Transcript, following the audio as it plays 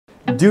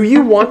Do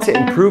you want to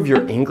improve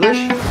your English?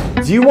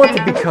 Do you want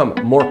to become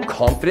more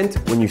confident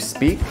when you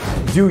speak?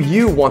 Do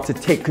you want to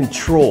take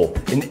control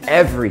in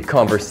every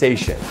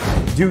conversation?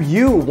 Do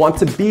you want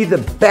to be the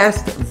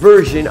best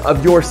version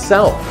of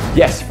yourself?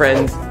 Yes,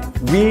 friends,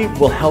 we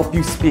will help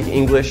you speak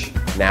English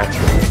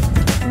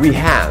naturally. We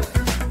have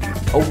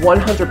a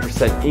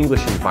 100%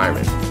 English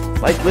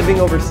environment, like living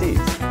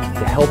overseas,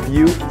 to help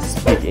you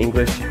speak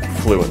English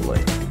fluently.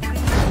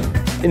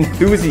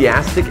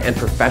 Enthusiastic and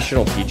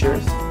professional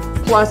teachers,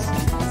 plus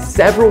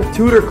several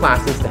tutor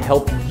classes to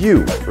help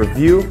you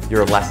review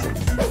your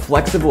lessons.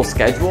 Flexible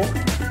schedule,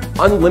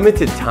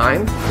 unlimited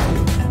time.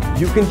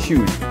 You can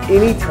choose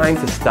any time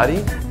to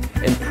study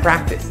and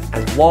practice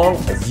as long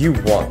as you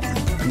want.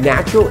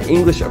 Natural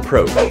English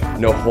approach,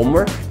 no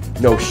homework,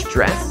 no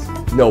stress,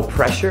 no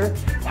pressure,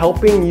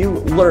 helping you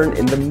learn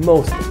in the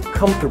most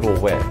comfortable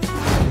way.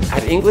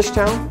 At English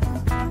Town,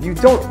 you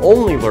don't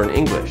only learn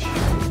English,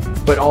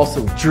 but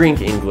also drink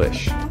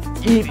English,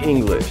 eat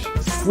English,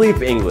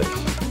 sleep English,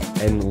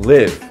 and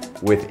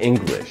live with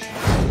English.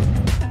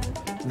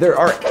 There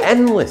are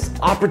endless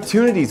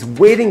opportunities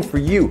waiting for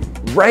you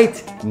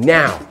right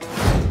now.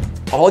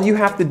 All you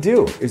have to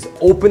do is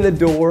open the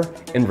door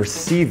and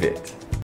receive it.